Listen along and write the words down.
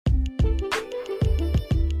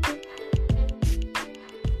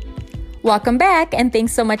Welcome back, and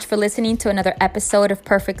thanks so much for listening to another episode of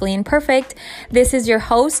Perfectly Imperfect. This is your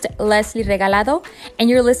host, Leslie Regalado, and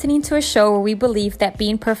you're listening to a show where we believe that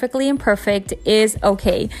being perfectly imperfect is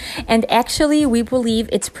okay. And actually, we believe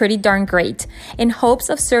it's pretty darn great. In hopes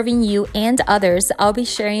of serving you and others, I'll be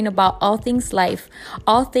sharing about all things life,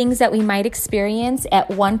 all things that we might experience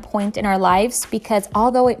at one point in our lives, because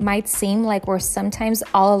although it might seem like we're sometimes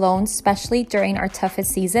all alone, especially during our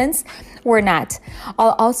toughest seasons, we're not.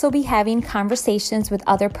 I'll also be having conversations with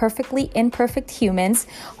other perfectly imperfect humans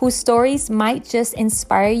whose stories might just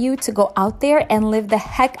inspire you to go out there and live the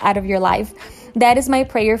heck out of your life. That is my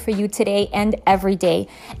prayer for you today and every day.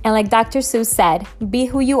 And like Dr. Seuss said, be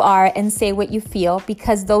who you are and say what you feel,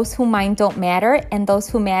 because those who mind don't matter and those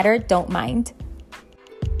who matter don't mind.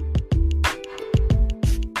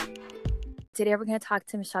 Today, we're going to talk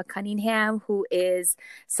to Michelle Cunningham, who is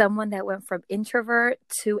someone that went from introvert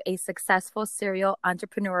to a successful serial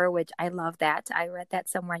entrepreneur, which I love that. I read that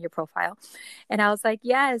somewhere on your profile. And I was like,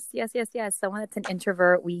 yes. Someone that's an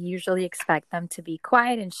introvert, we usually expect them to be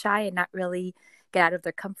quiet and shy and not really get out of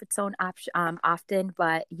their comfort zone often,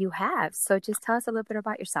 but you have. So just tell us a little bit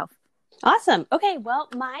about yourself. Awesome. Okay. Well,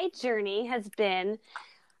 my journey has been...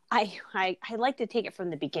 I like to take it from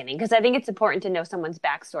the beginning because I think it's important to know someone's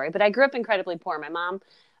backstory. But I grew up incredibly poor. My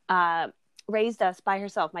mom raised us by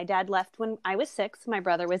herself. My dad left when I was 6, my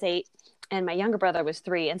brother was 8, and my younger brother was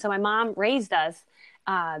 3. And so my mom raised us,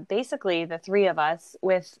 basically the 3 of us,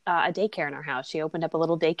 with a daycare in our house. She opened up a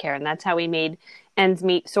little daycare, and that's how we made ends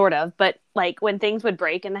meet, sort of. But like when things would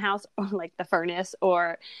break in the house, or like the furnace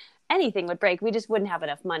or anything would break, we just wouldn't have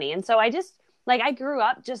enough money. And so I grew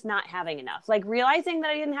up just not having enough, like realizing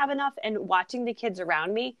that I didn't have enough and watching the kids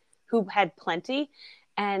around me who had plenty.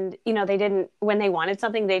 And, when they wanted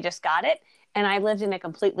something, they just got it. And I lived in a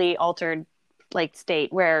completely altered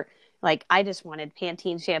state where I just wanted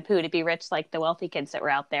Pantene shampoo to be rich, like the wealthy kids that were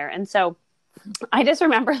out there. And so I just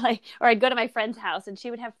remember or I'd go to my friend's house and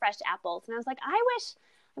she would have fresh apples. And I was like,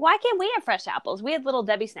 why can't we have fresh apples? We had Little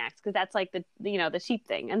Debbie snacks because that's like the cheap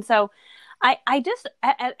thing. And so I just,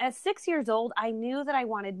 at 6 years old, I knew that I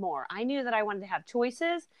wanted more. I knew that I wanted to have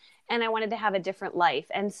choices and I wanted to have a different life.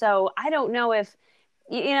 And so I don't know if,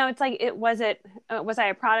 it's like, was I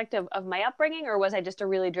a product of my upbringing, or was I just a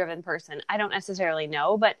really driven person? I don't necessarily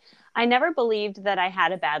know, but I never believed that I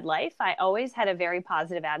had a bad life. I always had a very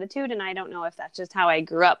positive attitude, and I don't know if that's just how I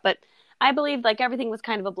grew up, but I believed everything was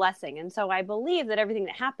kind of a blessing. And so I believe that everything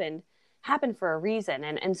that happened for a reason.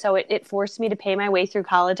 And so it forced me to pay my way through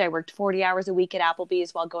college. I worked 40 hours a week at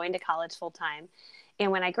Applebee's while going to college full time.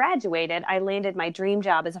 And when I graduated, I landed my dream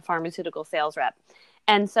job as a pharmaceutical sales rep.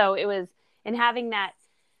 And so it was in having that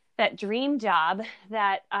dream job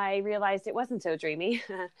that I realized it wasn't so dreamy.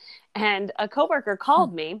 And a coworker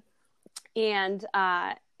called me and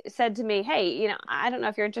said to me, hey, I don't know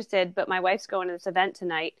if you're interested, but my wife's going to this event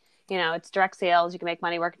tonight. It's direct sales. You can make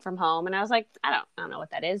money working from home. And I was like, I don't know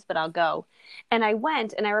what that is, but I'll go. And I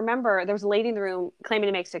went, and I remember there was a lady in the room claiming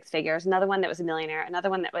to make 6 figures, another one that was a millionaire, another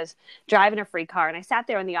one that was driving a free car. And I sat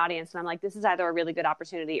there in the audience and I'm like, this is either a really good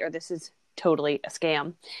opportunity or this is totally a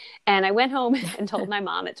scam. And I went home and told my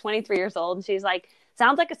mom at 23 years old, and she's like,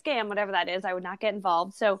 sounds like a scam, whatever that is. I would not get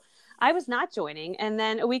involved. So I was not joining. And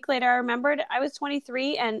then a week later, I remembered I was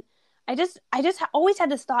 23, and I just always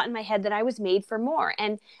had this thought in my head that I was made for more,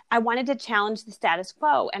 and I wanted to challenge the status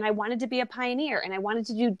quo, and I wanted to be a pioneer, and I wanted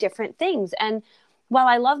to do different things. And while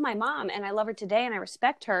I love my mom and I love her today and I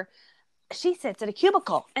respect her, she sits at a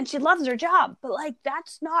cubicle and she loves her job, but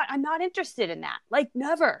I'm not interested in that,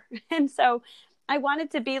 never. And so I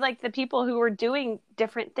wanted to be like the people who were doing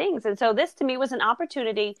different things. And so this to me was an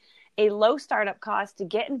opportunity, a low startup cost to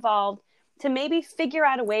get involved, to maybe figure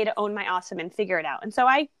out a way to own my awesome and figure it out. And so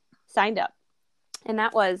I signed up, and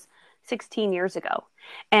that was 16 years ago.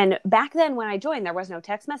 And back then when I joined, there was no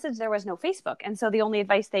text message, there was no Facebook. And so the only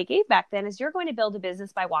advice they gave back then is you're going to build a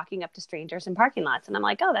business by walking up to strangers in parking lots. And I'm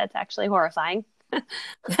like, oh, that's actually horrifying.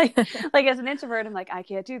 like as an introvert, I'm like, I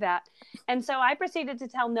can't do that. And so I proceeded to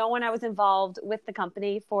tell no one I was involved with the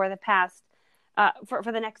company for the past, for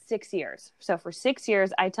the next 6 years. So for 6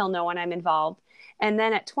 years, I tell no one I'm involved. And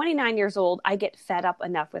then at 29 years old, I get fed up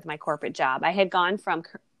enough with my corporate job. I had gone from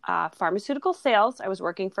pharmaceutical sales. I was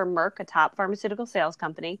working for Merck, a top pharmaceutical sales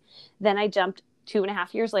company. Then I jumped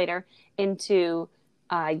 2.5 years later into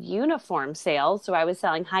uniform sales. So I was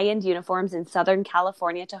selling high-end uniforms in Southern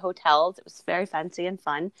California to hotels. It was very fancy and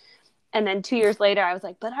fun. And then 2 years later, I was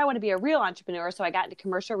like, but I want to be a real entrepreneur. So I got into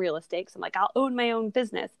commercial real estate. So I'm like, I'll own my own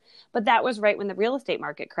business. But that was right when the real estate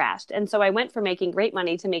market crashed. And so I went from making great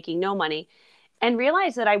money to making no money, and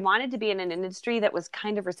realized that I wanted to be in an industry that was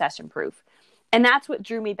kind of recession proof. And that's what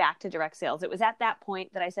drew me back to direct sales. It was at that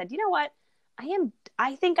point that I said, you know what?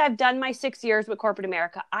 I think I've done my 6 years with corporate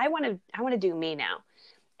America. I want to do me now.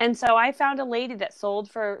 And so I found a lady that sold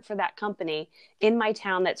for that company in my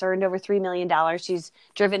town that's earned over $3 million. She's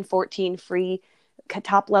driven 14 free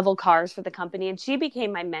top level cars for the company. And she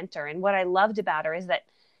became my mentor. And what I loved about her is that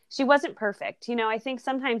she wasn't perfect. You know, I think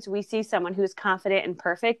sometimes we see someone who's confident and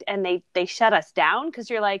perfect and they shut us down because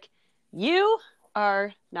you're like, you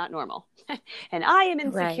are not normal. And I am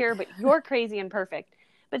insecure, right. But you're crazy and perfect.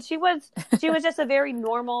 But she was just a very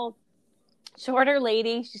normal, shorter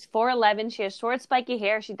lady. She's 4'11". She has short, spiky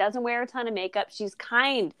hair. She doesn't wear a ton of makeup. She's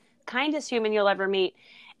kindest human you'll ever meet.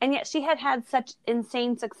 And yet she had such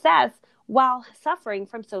insane success while suffering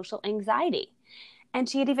from social anxiety. And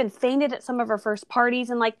she had even fainted at some of her first parties.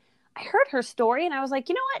 And like, I heard her story and I was like,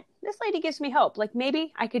 you know what? This lady gives me hope. Like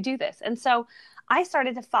maybe I could do this. And so I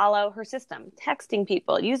started to follow her system, texting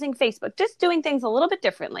people, using Facebook, just doing things a little bit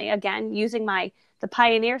differently. Again, using the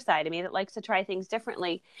pioneer side of me that likes to try things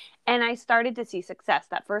differently. And I started to see success.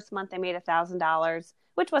 That first month I made $1,000,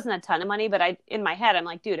 which wasn't a ton of money, but in my head, I'm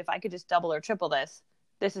like, dude, if I could just double or triple this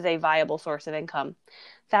is a viable source of income.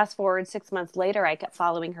 Fast forward 6 months later, I kept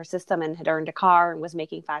following her system and had earned a car and was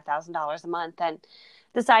making $5,000 a month and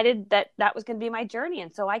decided that was going to be my journey.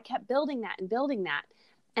 And so I kept building that and building that.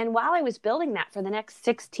 And while I was building that for the next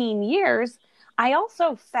 16 years, I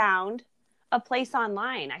also found a place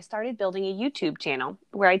online. I started building a YouTube channel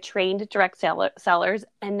where I trained direct sellers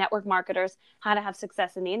and network marketers how to have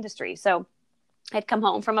success in the industry. So I'd come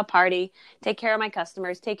home from a party, take care of my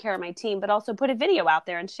customers, take care of my team, but also put a video out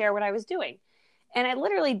there and share what I was doing. And I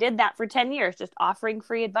literally did that for 10 years, just offering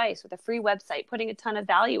free advice with a free website, putting a ton of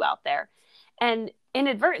value out there. And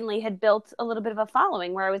inadvertently had built a little bit of a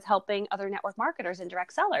following where I was helping other network marketers and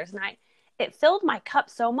direct sellers. And it filled my cup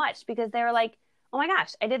so much because they were like, oh my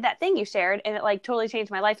gosh, I did that thing you shared and it like totally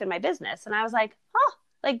changed my life and my business. And I was like, oh,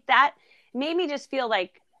 like that made me just feel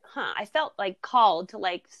like, I felt like called to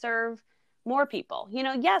like serve more people. You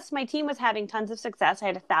know, yes, my team was having tons of success. I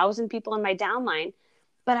had 1,000 people in my downline,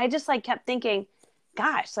 but I just like kept thinking,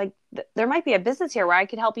 gosh, like there might be a business here where I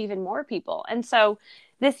could help even more people. And so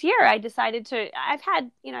this year I decided I've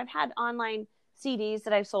had online CDs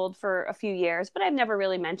that I've sold for a few years, but I've never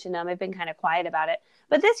really mentioned them. I've been kind of quiet about it.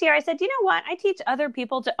 But this year I said, you know what? I teach other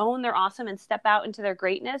people to own their awesome and step out into their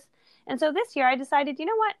greatness. And so this year I decided, you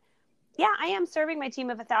know what? Yeah, I am serving my team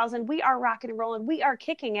of 1,000. We are rocking and rolling. We are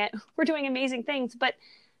kicking it. We're doing amazing things. But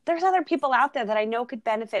there's other people out there that I know could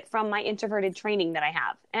benefit from my introverted training that I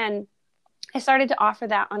have. And I started to offer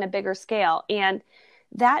that on a bigger scale. And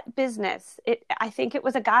that business, I think it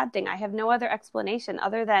was a God thing. I have no other explanation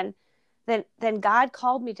other than God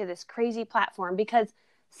called me to this crazy platform because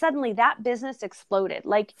suddenly that business exploded.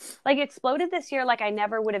 Like exploded this year like I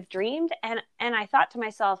never would have dreamed. And I thought to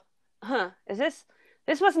myself,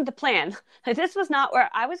 this wasn't the plan. This was not where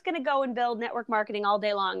I was going to go and build network marketing all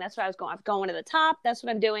day long. That's where I was going. I'm going to the top. That's what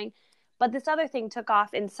I'm doing. But this other thing took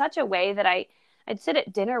off in such a way that I'd sit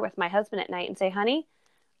at dinner with my husband at night and say, honey,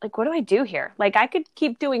 like, what do I do here? Like, I could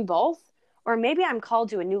keep doing both, or maybe I'm called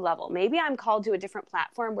to a new level. Maybe I'm called to a different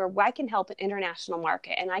platform where I can help an international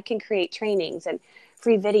market and I can create trainings and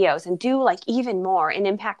free videos and do like even more and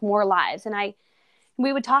impact more lives. And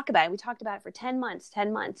we would talk about it. We talked about it for 10 months.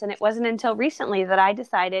 And it wasn't until recently that I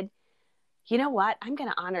decided, you know what? I'm going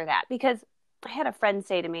to honor that because I had a friend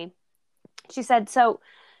say to me, she said, so,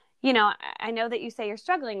 you know, I know that you say you're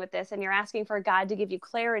struggling with this and you're asking for God to give you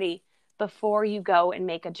clarity before you go and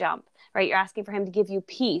make a jump, right? You're asking for him to give you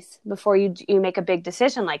peace before you make a big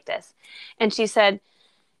decision like this. And she said,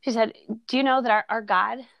 do you know that our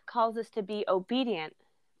God calls us to be obedient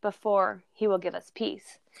before he will give us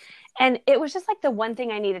peace? And it was just like the one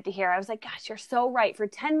thing I needed to hear. I was like, gosh, you're so right. For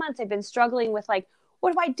 10 months, I've been struggling with like,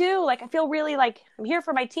 what do I do? Like, I feel really like I'm here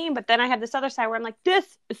for my team, but then I have this other side where I'm like,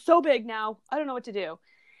 this is so big now. I don't know what to do.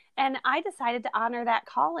 And I decided to honor that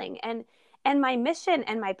calling. And my mission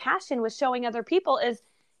and my passion was showing other people is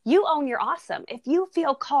you own your awesome. If you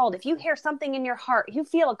feel called, if you hear something in your heart, you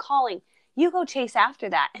feel a calling, you go chase after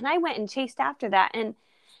that. And I went and chased after that. And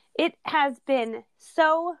it has been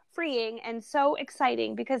so freeing and so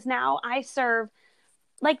exciting because now I serve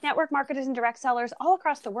like network marketers and direct sellers all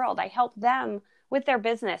across the world. I help them with their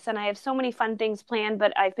business and I have so many fun things planned,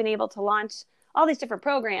 but I've been able to launch all these different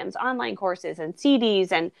programs, online courses and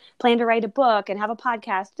CDs, and plan to write a book and have a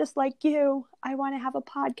podcast just like you. I want to have a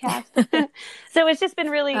podcast. So it's just been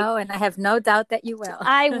really... Oh, and I have no doubt that you will.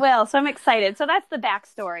 I will. So I'm excited. So that's the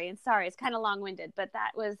backstory. And sorry, it's kind of long-winded, but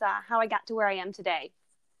that was how I got to where I am today.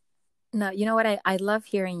 No, you know what? I love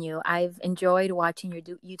hearing you. I've enjoyed watching your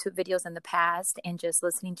YouTube videos in the past and just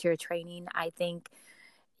listening to your training. I think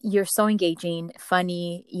you're so engaging,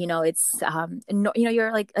 funny. It's no,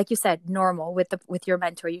 you're like you said, normal with your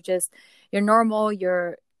mentor. You're normal.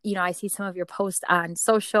 I see some of your posts on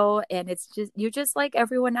social, and you're just like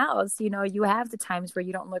everyone else. You have the times where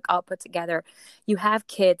you don't look all put together. You have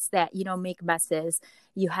kids that make messes.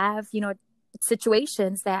 You have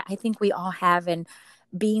situations that I think we all have, and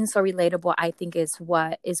being so relatable, I think, is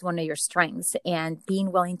what is one of your strengths, and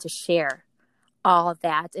being willing to share all of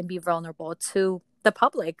that and be vulnerable to the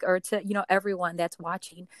public or to everyone that's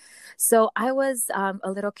watching. So I was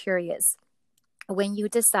a little curious when you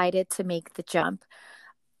decided to make the jump.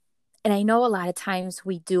 And I know a lot of times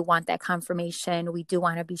we do want that confirmation, we do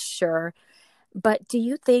want to be sure, but do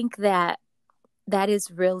you think that that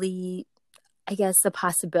is really, I guess, a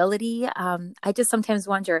possibility? I just sometimes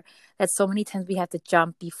wonder that so many times we have to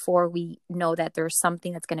jump before we know that there's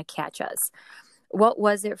something that's going to catch us. What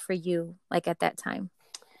was it for you, like, at that time?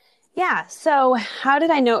 Yeah. So, how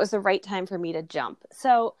did I know it was the right time for me to jump?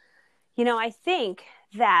 So, I think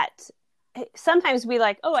that sometimes we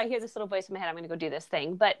like, oh, I hear this little voice in my head, I'm going to go do this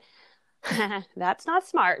thing. But that's not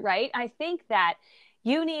smart, right? I think that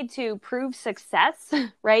you need to prove success,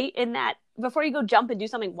 right? In that before you go jump and do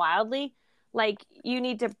something wildly, like you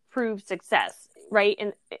need to prove success, right?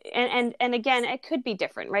 And again, it could be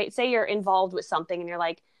different, right? Say you're involved with something and you're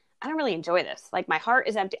like, I don't really enjoy this. Like my heart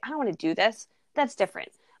is empty. I don't want to do this. That's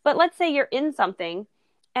different. But let's say you're in something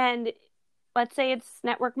and let's say it's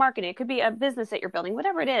network marketing. It could be a business that you're building,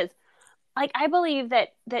 whatever it is. Like I believe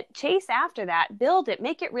that chase after that, build it,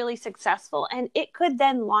 make it really successful, and it could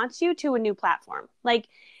then launch you to a new platform. Like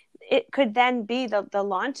it could then be the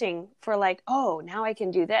launching for like, oh, now I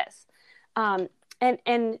can do this. Um, and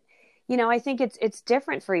I think it's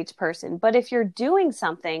different for each person. But if you're doing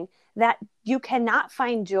something that you cannot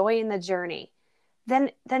find joy in the journey,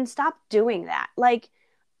 then stop doing that. Like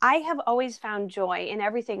I have always found joy in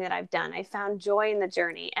everything that I've done. I found joy in the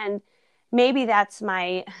journey. And maybe that's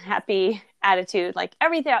my happy attitude. Like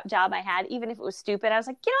every job I had, even if it was stupid, I was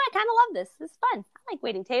like, I kind of love this. This is fun. I like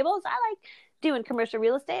waiting tables. I like doing commercial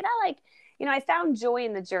real estate. I like, I found joy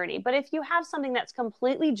in the journey. But if you have something that's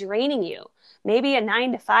completely draining you, maybe a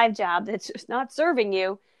 9 to 5 job that's just not serving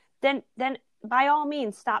you, then by all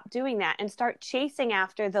means stop doing that and start chasing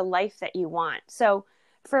after the life that you want. So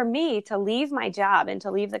for me to leave my job and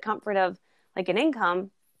to leave the comfort of like an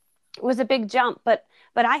income was a big jump, but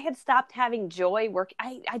I had stopped having joy work.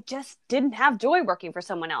 I just didn't have joy working for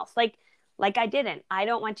someone else. Like I didn't. I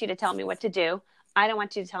don't want you to tell me what to do. I don't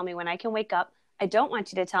want you to tell me when I can wake up. I don't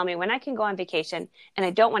want you to tell me when I can go on vacation, and I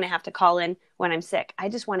don't want to have to call in when I'm sick. I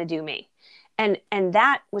just want to do me. And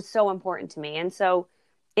that was so important to me. And so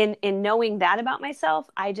in knowing that about myself,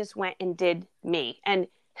 I just went and did me. And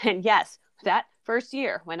yes, that first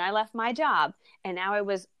year when I left my job and now I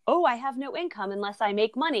was, oh, I have no income unless I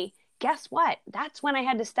make money. Guess what? That's when I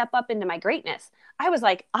had to step up into my greatness. I was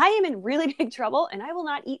like, I am in really big trouble and I will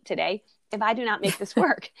not eat today if I do not make this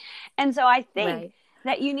work. And so I think Right.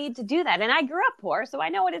 that you need to do that. And I grew up poor, so I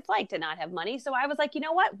know what it's like to not have money. So I was like, you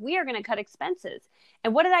know what? We are going to cut expenses.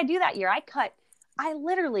 And what did I do that year? I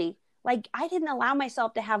literally, like, I didn't allow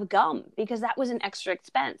myself to have gum because that was an extra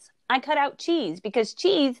expense. I cut out cheese because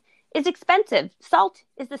cheese is expensive. Salt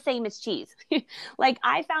is the same as cheese. Like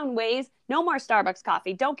I found ways, no more Starbucks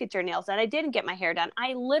coffee. Don't get your nails done. I didn't get my hair done.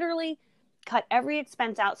 I literally cut every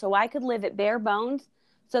expense out so I could live at bare bones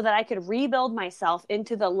so that I could rebuild myself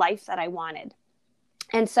into the life that I wanted.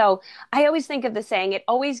 And so I always think of the saying, it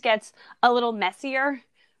always gets a little messier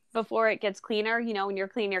before it gets cleaner. When you're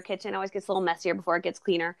cleaning your kitchen, it always gets a little messier before it gets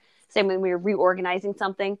cleaner. Same when we were reorganizing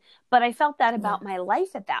something. But I felt that Yeah. about my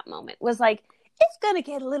life at that moment was like, it's going to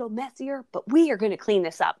get a little messier, but we are going to clean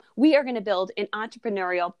this up. We are going to build an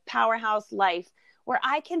entrepreneurial powerhouse life where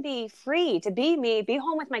I can be free to be me, be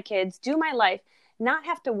home with my kids, do my life, not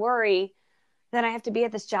have to worry that I have to be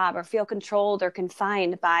at this job or feel controlled or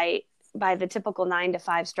confined by the typical 9 to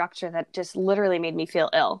 5 structure that just literally made me feel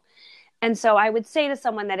ill. And so I would say to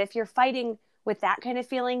someone that if you're fighting with that kind of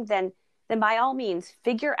feeling, then by all means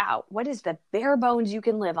figure out what is the bare bones you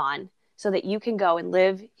can live on so that you can go and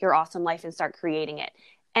live your awesome life and start creating it.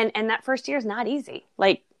 And that first year is not easy,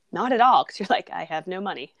 like not at all, because you're like, I have no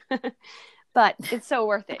money, but it's so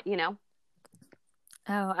worth it.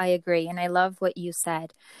 Oh, I agree. And I love what you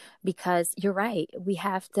said, because you're right. We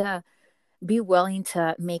have to be willing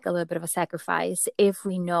to make a little bit of a sacrifice if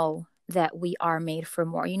we know that we are made for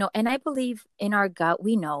more, and I believe in our gut,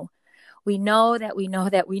 we know We know that we know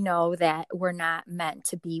that we know that we're not meant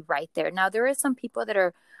to be right there. Now, there are some people that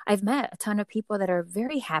are, I've met a ton of people that are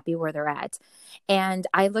very happy where they're at. And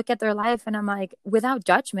I look at their life and I'm like, without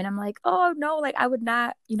judgment, I'm like, oh no, like I would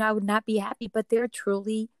not, I would not be happy, but they're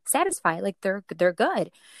truly satisfied. Like they're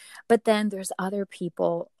good. But then there's other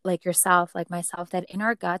people like yourself, like myself, that in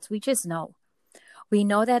our guts, we just know. We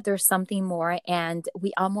know that there's something more, and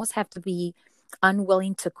we almost have to be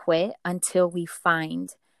unwilling to quit until we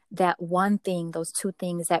find that one thing, those two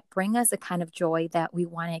things that bring us the kind of joy that we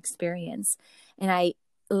want to experience. And I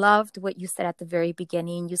loved what you said at the very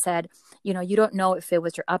beginning. You said, you don't know if it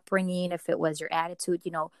was your upbringing, if it was your attitude,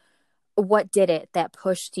 what did it that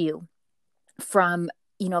pushed you from,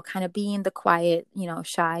 kind of being the quiet,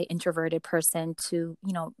 shy, introverted person to,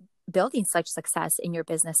 building such success in your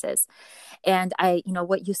businesses. And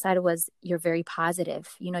what you said was you're very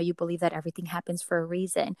positive. You believe that everything happens for a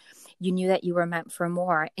reason. You knew that you were meant for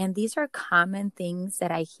more. And these are common things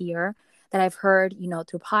that I hear, that I've heard,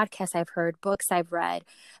 through podcasts, I've heard, books I've read.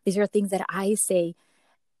 These are things that I say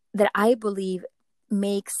that I believe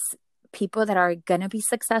makes people that are going to be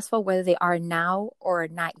successful, whether they are now or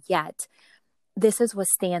not yet, this is what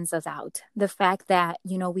stands us out. The fact that,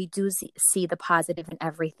 we do see the positive in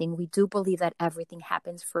everything. We do believe that everything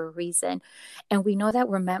happens for a reason. And we know that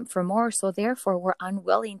we're meant for more. So therefore, we're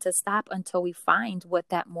unwilling to stop until we find what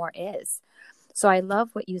that more is. So I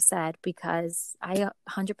love what you said, because I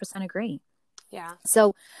 100% agree. Yeah.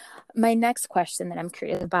 So my next question that I'm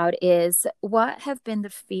curious about is, what have been the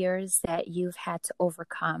fears that you've had to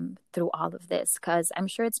overcome through all of this? Because I'm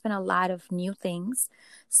sure it's been a lot of new things,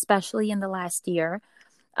 especially in the last year,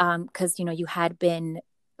 because, you had been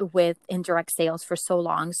with indirect sales for so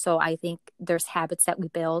long. So I think there's habits that we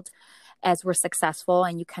build as we're successful,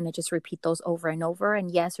 and you kind of just repeat those over and over. And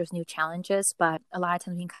yes, there's new challenges, but a lot of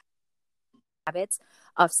times we can habits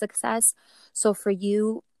of success. So for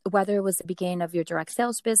you, whether it was the beginning of your direct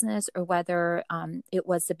sales business or whether it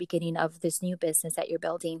was the beginning of this new business that you're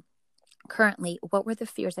building currently, what were the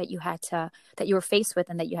fears that you were faced with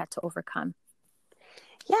and that you had to overcome?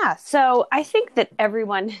 Yeah. So I think that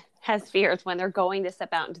everyone has fears when they're going to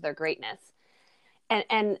step out into their greatness,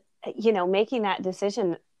 and making that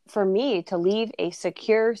decision for me to leave a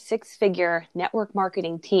secure 6-figure network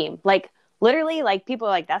marketing team, like literally, like people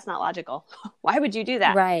are like, that's not logical. Why would you do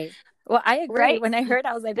that? Right. Well, I agree. Right? When I heard,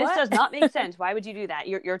 I was like, this what? does not make sense. Why would you do that?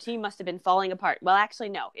 Your team must have been falling apart. Well, actually,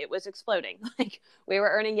 no, it was exploding. Like we were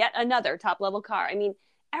earning yet another top level car. I mean,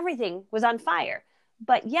 everything was on fire,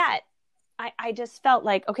 but yet I just felt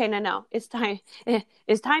like, okay, no, it's time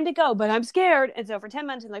to go, but I'm scared. And so for 10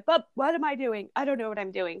 months, I'm like, but what am I doing? I don't know what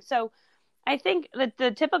I'm doing. So I think that the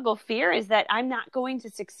typical fear is that I'm not going to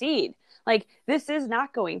succeed. Like this is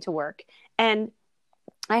not going to work. And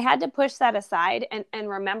I had to push that aside and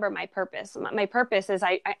remember my purpose. My purpose is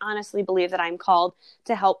I honestly believe that I'm called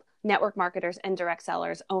to help network marketers and direct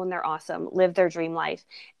sellers own their awesome, live their dream life,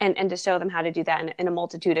 and to show them how to do that in a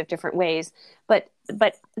multitude of different ways. But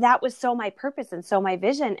that was so my purpose and so my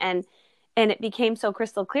vision. And it became so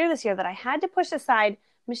crystal clear this year that I had to push aside,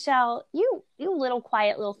 Michelle, you little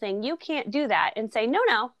quiet little thing, you can't do that, and say,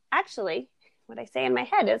 no, actually, what I say in my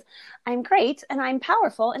head is, I'm great and I'm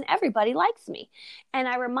powerful and everybody likes me. And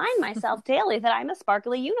I remind myself daily that I'm a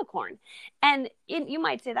sparkly unicorn. And you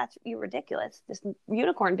might say you're ridiculous, this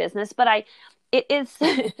unicorn business, but it is,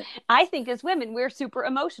 I think as women, we're super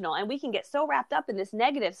emotional and we can get so wrapped up in this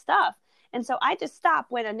negative stuff. And so I just stop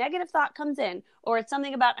when a negative thought comes in, or it's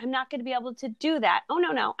something about, I'm not going to be able to do that. Oh,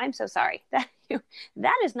 no, I'm so sorry. That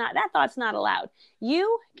thought's not allowed.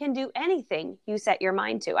 You can do anything you set your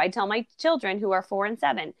mind to. I tell my children who are 4 and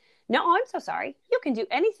 7, no, I'm so sorry. You can do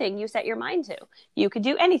anything you set your mind to. You can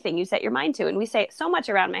do anything you set your mind to. And we say it so much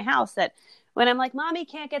around my house that when I'm like, Mommy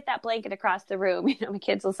can't get that blanket across the room, my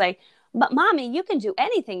kids will say, but Mommy, you can do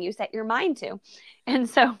anything you set your mind to. And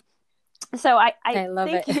so I love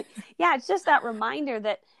think, it. yeah, it's just that reminder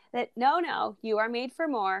that no, you are made for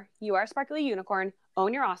more. You are a sparkly unicorn.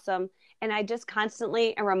 Own your awesome. And I just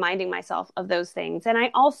constantly am reminding myself of those things. And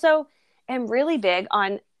I also am really big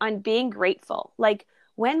on being grateful. Like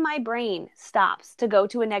when my brain stops to go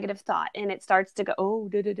to a negative thought and it starts to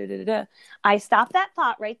go, I stop that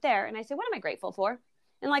thought right there. And I say, what am I grateful for?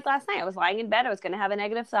 And like last night, I was lying in bed. I was going to have a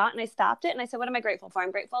negative thought and I stopped it. And I said, what am I grateful for?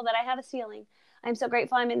 I'm grateful that I have a ceiling. I'm so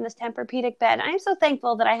grateful I'm in this Tempur-Pedic bed. I'm so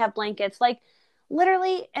thankful that I have blankets. Like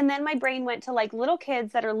literally. And then my brain went to like little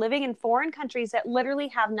kids that are living in foreign countries that literally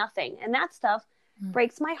have nothing. And that stuff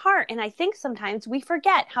breaks my heart. And I think sometimes we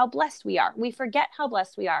forget how blessed we are. We forget how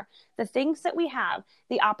blessed we are. The things that we have,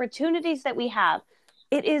 the opportunities that we have.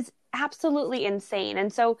 It is absolutely insane.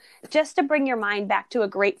 And so just to bring your mind back to a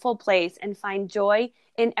grateful place and find joy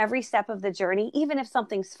in every step of the journey, even if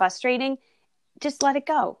something's frustrating, just let it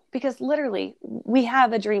go, because literally we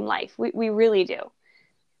have a dream life. We really do.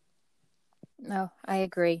 No, I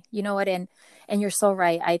agree. You know what? And you're so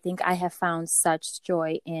right. I think I have found such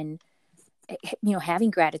joy in,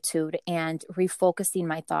 having gratitude and refocusing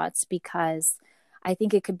my thoughts, because I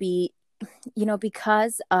think it could be,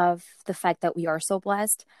 because of the fact that we are so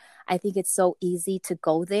blessed, I think it's so easy to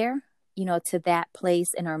go there, to that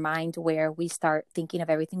place in our mind where we start thinking of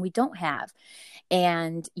everything we don't have,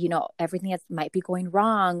 and, everything that might be going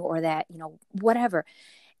wrong, or that, whatever.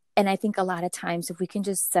 And I think a lot of times, if we can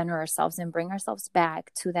just center ourselves and bring ourselves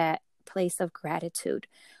back to that place of gratitude,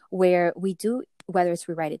 where we do, whether it's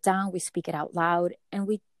we write it down, we speak it out loud, and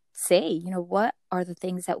we say, what are the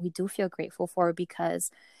things that we do feel grateful for?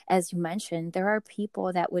 Because as you mentioned, there are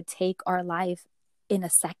people that would take our life in a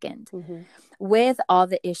second, with all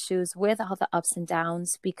the issues, with all the ups and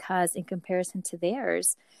downs, because in comparison to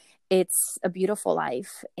theirs, it's a beautiful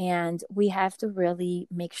life. And we have to really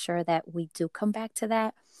make sure that we do come back to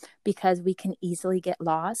that, because we can easily get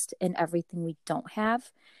lost in everything we don't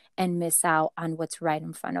have and miss out on what's right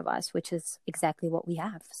in front of us, which is exactly what we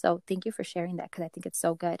have. So thank you for sharing that, because I think it's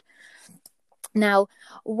so good. Now,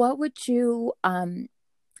 what would you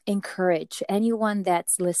encourage anyone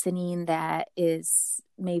that's listening that is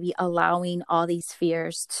maybe allowing all these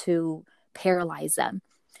fears to paralyze them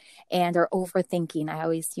and are overthinking? I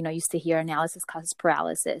always, used to hear analysis causes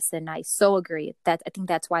paralysis. And I so agree that I think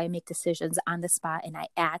that's why I make decisions on the spot and I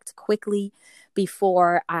act quickly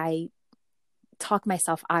before I talk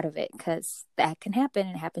myself out of it, because that can happen,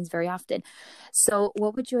 and it happens very often. So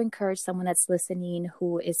what would you encourage someone that's listening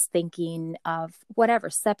who is thinking of whatever,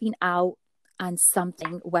 stepping out on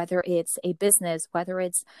something, whether it's a business, whether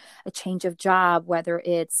it's a change of job, whether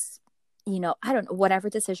it's, I don't know, whatever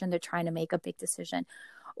decision they're trying to make, a big decision?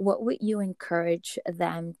 What would you encourage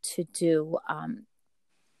them to do?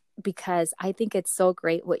 Because I think it's so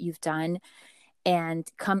great what you've done,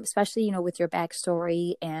 and especially, with your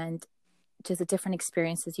backstory and just the different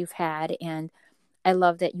experiences you've had. And I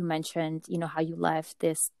love that you mentioned, how you left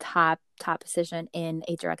this top position in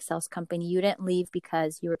a direct sales company. You didn't leave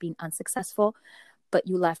because you were being unsuccessful, but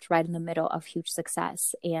you left right in the middle of huge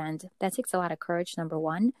success. And that takes a lot of courage, number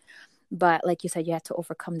one. But like you said, you have to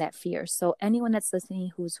overcome that fear. So anyone that's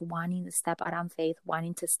listening who's wanting to step out on faith,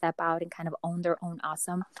 wanting to step out and kind of own their own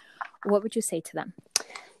awesome, what would you say to them?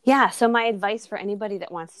 Yeah. So my advice for anybody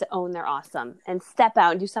that wants to own their awesome and step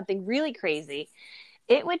out and do something really crazy,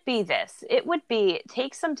 it would be this. It would be,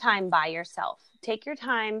 take some time by yourself. Take your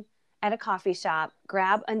time at a coffee shop,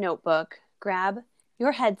 grab a notebook, grab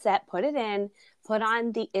your headset, put it in, put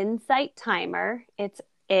on the Insight Timer. It's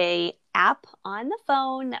a app on the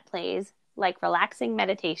phone that plays like relaxing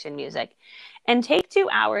meditation music, and take 2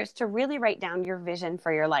 hours to really write down your vision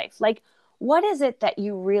for your life. Like, what is it that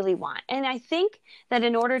you really want? And I think that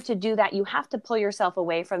in order to do that, you have to pull yourself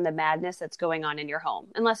away from the madness that's going on in your home.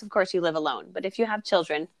 Unless, of course, you live alone. But if you have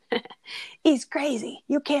children, he's crazy.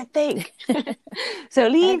 You can't think. So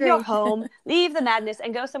leave your home, leave the madness,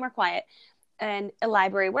 and go somewhere quiet, and a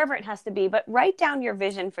library, wherever it has to be. But write down your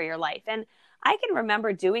vision for your life. And I can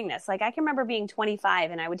remember doing this. Like, I can remember being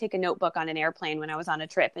 25 and I would take a notebook on an airplane when I was on a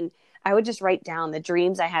trip, and I would just write down the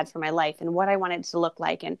dreams I had for my life and what I wanted to look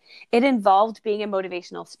like. And it involved being a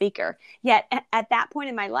motivational speaker. Yet at that point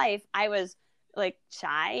in my life, I was like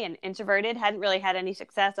shy and introverted, hadn't really had any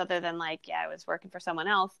success other than like, I was working for someone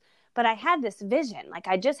else. But I had this vision. Like,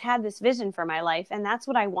 I just had this vision for my life, and that's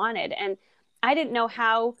what I wanted. And I didn't know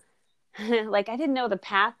how, like, I didn't know the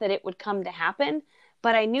path that it would come to happen,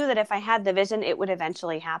 but I knew that if I had the vision, it would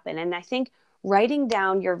eventually happen. And I think writing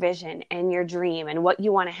down your vision and your dream and what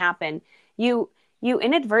you want to happen, you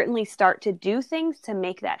inadvertently start to do things to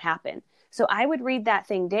make that happen. So I would read that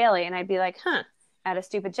thing daily and I'd be like, at a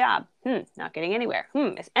stupid job. Not getting anywhere.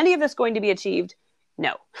 Is any of this going to be achieved?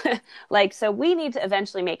 No. Like, so we need to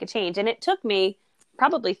eventually make a change. And it took me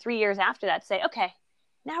probably 3 years after that to say, okay,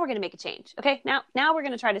 now we're going to make a change. Okay, now we're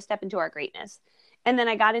going to try to step into our greatness. And then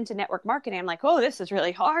I got into network marketing. I'm like, oh, this is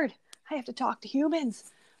really hard. I have to talk to humans.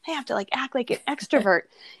 I have to like act like an extrovert,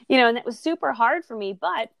 and it was super hard for me.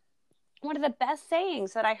 But one of the best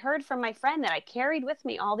sayings that I heard from my friend that I carried with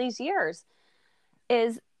me all these years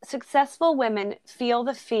is, successful women feel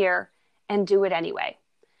the fear and do it anyway.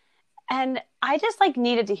 And I just like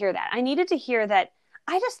needed to hear that. I needed to hear that.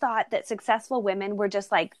 I just thought that successful women were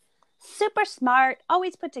just like super smart,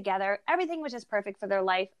 always put together. Everything was just perfect for their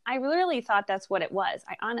life. I really thought that's what it was.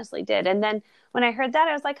 I honestly did. And then when I heard that,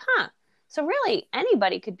 I was like, so really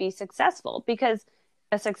anybody could be successful, because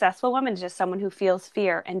A successful woman is just someone who feels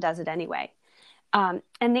fear and does it anyway. And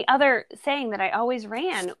the other saying that I always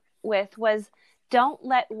ran with was, don't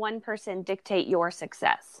let one person dictate your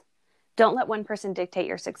success. Don't let one person dictate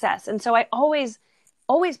your success. And so I always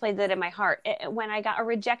played that in my heart. When I got a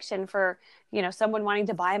rejection for, someone wanting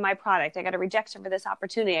to buy my product, I got a rejection for this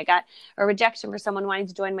opportunity. I got a rejection for someone wanting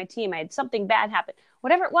to join my team. I had something bad happen.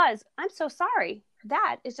 Whatever it was, I'm so sorry.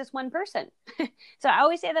 That is just one person. So I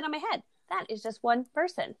always say that in my head. That is just one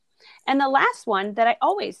person. And the last one that I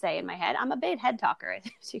always say in my head, I'm a big head talker,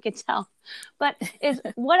 as you can tell, but is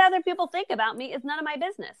what other people think about me is none of my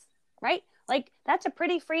business, right? Like, that's a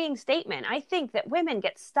pretty freeing statement. I think that women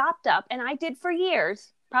get stopped up, and I did for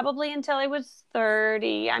years, probably until I was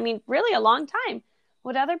 30. I mean, really a long time.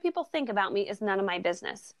 What other people think about me is none of my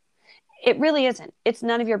business. It really isn't. It's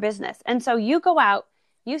none of your business. And so you go out,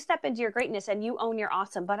 you step into your greatness, and you own your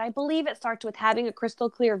awesome. But I believe it starts with having a crystal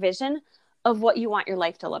clear vision of what you want your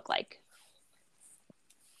life to look like.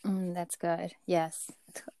 That's good. Yes.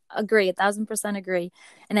 Agree. 1,000% agree.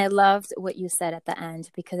 And I loved what you said at the end,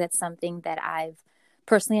 because it's something that I've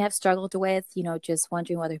personally have struggled with, just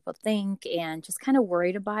wondering what other people think and just kind of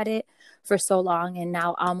worried about it for so long. And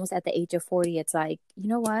now almost at the age of 40, it's like, you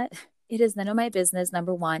know what? It is none of my business,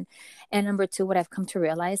 number one. And number two, what I've come to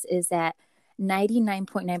realize is that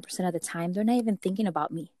 99.9% of the time, they're not even thinking about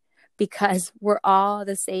me. Because we're all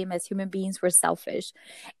the same as human beings. We're selfish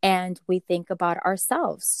and we think about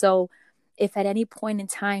ourselves. So if at any point in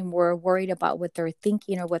time we're worried about what they're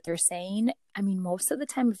thinking or what they're saying, I mean, most of the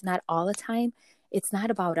time, if not all the time, it's not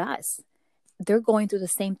about us. They're going through the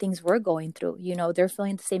same things we're going through. They're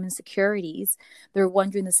feeling the same insecurities. They're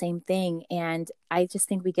wondering the same thing. And I just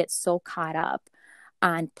think we get so caught up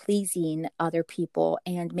on pleasing other people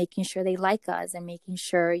and making sure they like us and making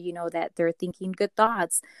sure, that they're thinking good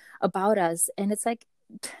thoughts about us. And it's like,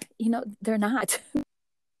 they're not.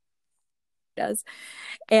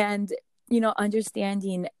 And,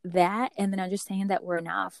 understanding that, and then understanding that we're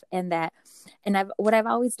enough, and what I've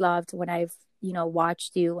always loved when I've,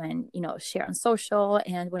 watched you and, share on social,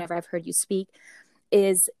 and whenever I've heard you speak,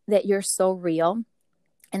 is that you're so real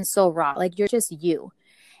and so raw. Like, you're just you.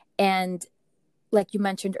 And like you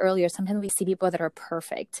mentioned earlier, sometimes we see people that are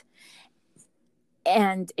perfect,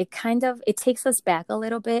 and it takes us back a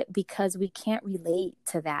little bit because we can't relate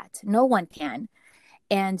to that. No one can.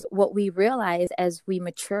 And what we realize as we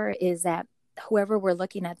mature is that whoever we're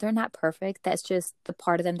looking at, they're not perfect. That's just the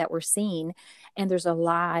part of them that we're seeing. And there's a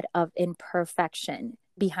lot of imperfection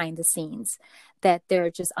behind the scenes that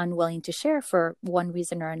they're just unwilling to share for one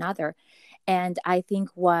reason or another. And I think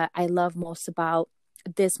what I love most about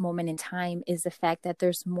this moment in time is the fact that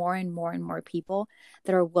there's more and more and more people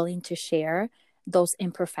that are willing to share those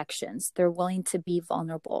imperfections. They're willing to be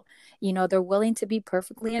vulnerable. They're willing to be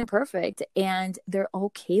perfectly imperfect, and they're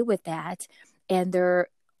okay with that. And they're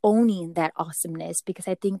owning that awesomeness, because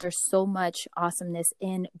I think there's so much awesomeness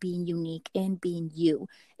in being unique, in being you,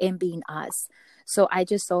 in being us. So I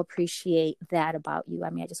just so appreciate that about you. I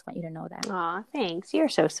mean, I just want you to know that. Aw, thanks. You're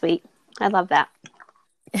so sweet. I love that.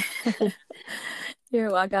 You're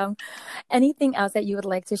welcome. Anything else that you would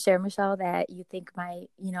like to share, Michelle, that you think might,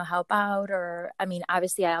 help out? Or, I mean,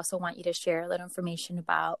 obviously, I also want you to share a little information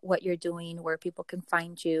about what you're doing, where people can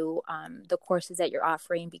find you, the courses that you're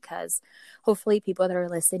offering, because hopefully people that are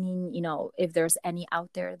listening, if there's any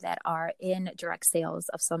out there that are in direct sales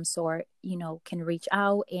of some sort, can reach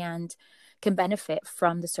out and can benefit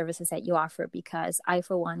from the services that you offer, because I,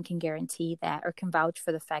 for one, can guarantee that, or can vouch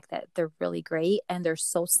for the fact that they're really great, and they're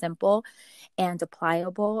so simple and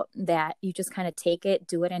applicable that you just kind of take it,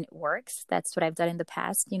 do it, and it works. That's what I've done in the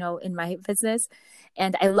past, in my business.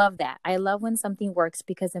 And I love that. I love when something works,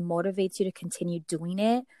 because it motivates you to continue doing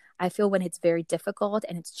it. I feel when it's very difficult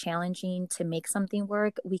and it's challenging to make something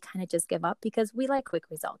work, we kind of just give up, because we like quick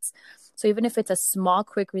results. So even if it's a small,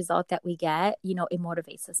 quick result that we get, it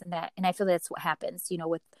motivates us. And I feel that's what happens,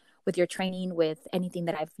 with your training, with anything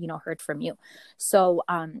that I've, heard from you. So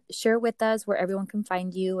share with us where everyone can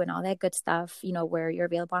find you and all that good stuff, where you're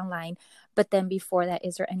available online. But then before that,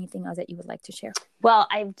 is there anything else that you would like to share? Well,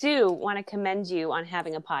 I do want to commend you on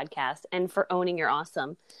having a podcast and for owning your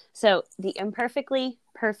awesome. So the Imperfectly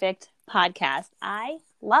Perfect podcast, I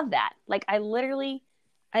love that. Like,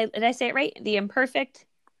 did I say it right? The Imperfect.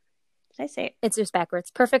 Did I say it? It's just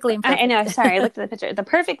backwards. Perfectly Imperfect. I know. Sorry. I looked at the picture. The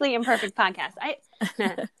Perfectly Imperfect podcast.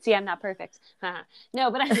 See, I'm not perfect.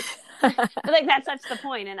 No, but like, that's such the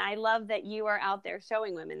point. And I love that you are out there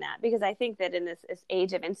showing women that, because I think that in this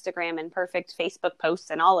age of Instagram and perfect Facebook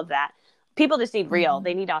posts and all of that, people just need real.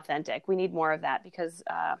 They need authentic. We need more of that because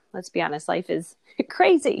let's be honest, life is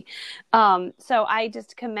crazy. So I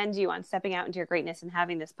just commend you on stepping out into your greatness and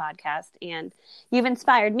having this podcast. And you've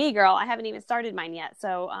inspired me, girl. I haven't even started mine yet.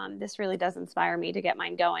 So this really does inspire me to get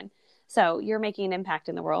mine going. So you're making an impact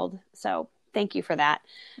in the world. So thank you for that.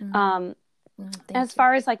 As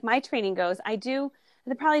far as like my training goes,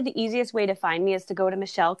 probably the easiest way to find me is to go to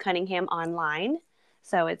Michelle Cunningham online.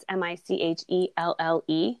 So it's Michelle.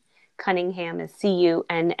 Cunningham is Cunningham,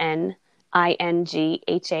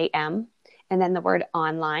 and then the word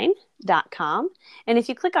online.com. And if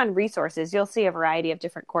you click on resources, you'll see a variety of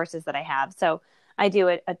different courses that I have. So I do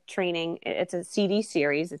a training. It's a CD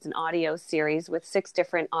series. It's an audio series with 6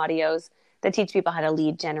 different audios that teach people how to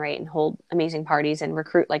lead, generate, and hold amazing parties and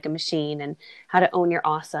recruit like a machine, and how to own your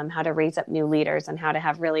awesome, how to raise up new leaders, and how to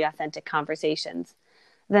have really authentic conversations.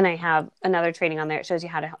 Then I have another training on there. It shows you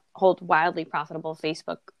how to hold wildly profitable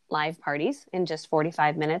Facebook Live parties in just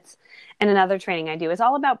 45 minutes. And another training I do is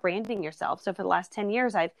all about branding yourself. So for the last 10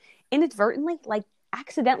 years, I've inadvertently, like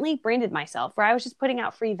accidentally branded myself, where I was just putting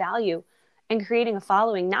out free value and creating a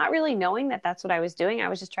following, not really knowing that that's what I was doing. I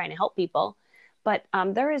was just trying to help people. But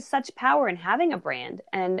there is such power in having a brand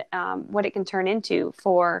and what it can turn into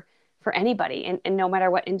for anybody, and no matter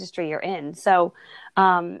what industry you're in. So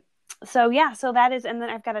that is, and then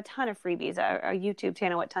I've got a ton of freebies, a YouTube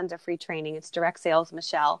channel with tons of free training. It's Direct Sales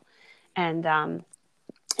Michelle. And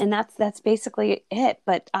that's basically it.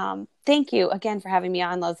 But thank you again for having me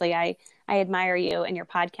on, Leslie. I admire you and your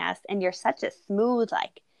podcast, and you're such a smooth,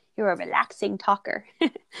 you're a relaxing talker.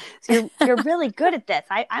 So you're really good at this.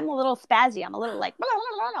 I'm a little spazzy. I'm a little like, blah,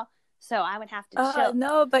 blah, blah. So I would have to chill.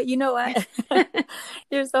 No, but you know what?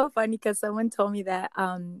 You're so funny, because someone told me that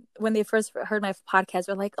when they first heard my podcast,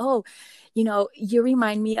 they're like, oh, you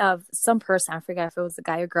remind me of some person, I forget if it was a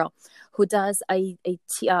guy or girl, who does a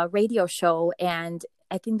radio show, and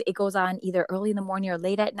I think it goes on either early in the morning or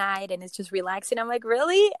late at night, and it's just relaxing. I'm like,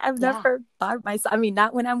 really? I've never thought myself. I mean,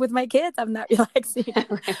 not when I'm with my kids, I'm not relaxing.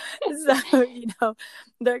 Right. So,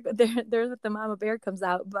 there's what the mama bear comes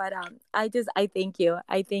out. But I thank you.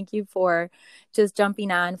 I thank you for just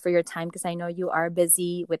jumping on, for your time, because I know you are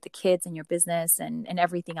busy with the kids and your business and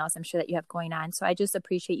everything else I'm sure that you have going on. So I just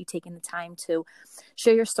appreciate you taking the time to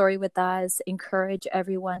share your story with us, encourage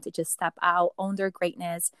everyone to just step out, own their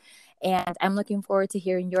greatness. And I'm looking forward to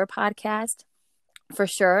hearing your podcast for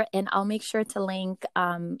sure. And I'll make sure to link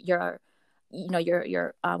your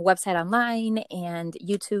website online and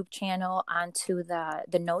YouTube channel onto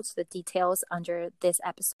the notes, the details under this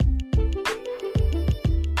episode.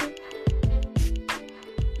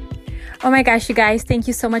 Oh my gosh, you guys, thank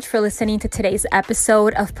you so much for listening to today's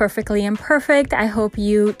episode of Perfectly Imperfect. I hope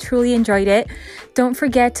you truly enjoyed it. Don't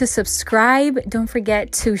forget to subscribe. Don't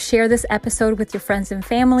forget to share this episode with your friends and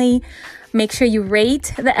family. Make sure you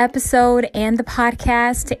rate the episode and the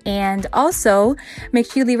podcast, and also make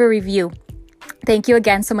sure you leave a review. Thank you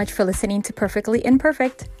again so much for listening to Perfectly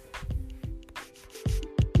Imperfect.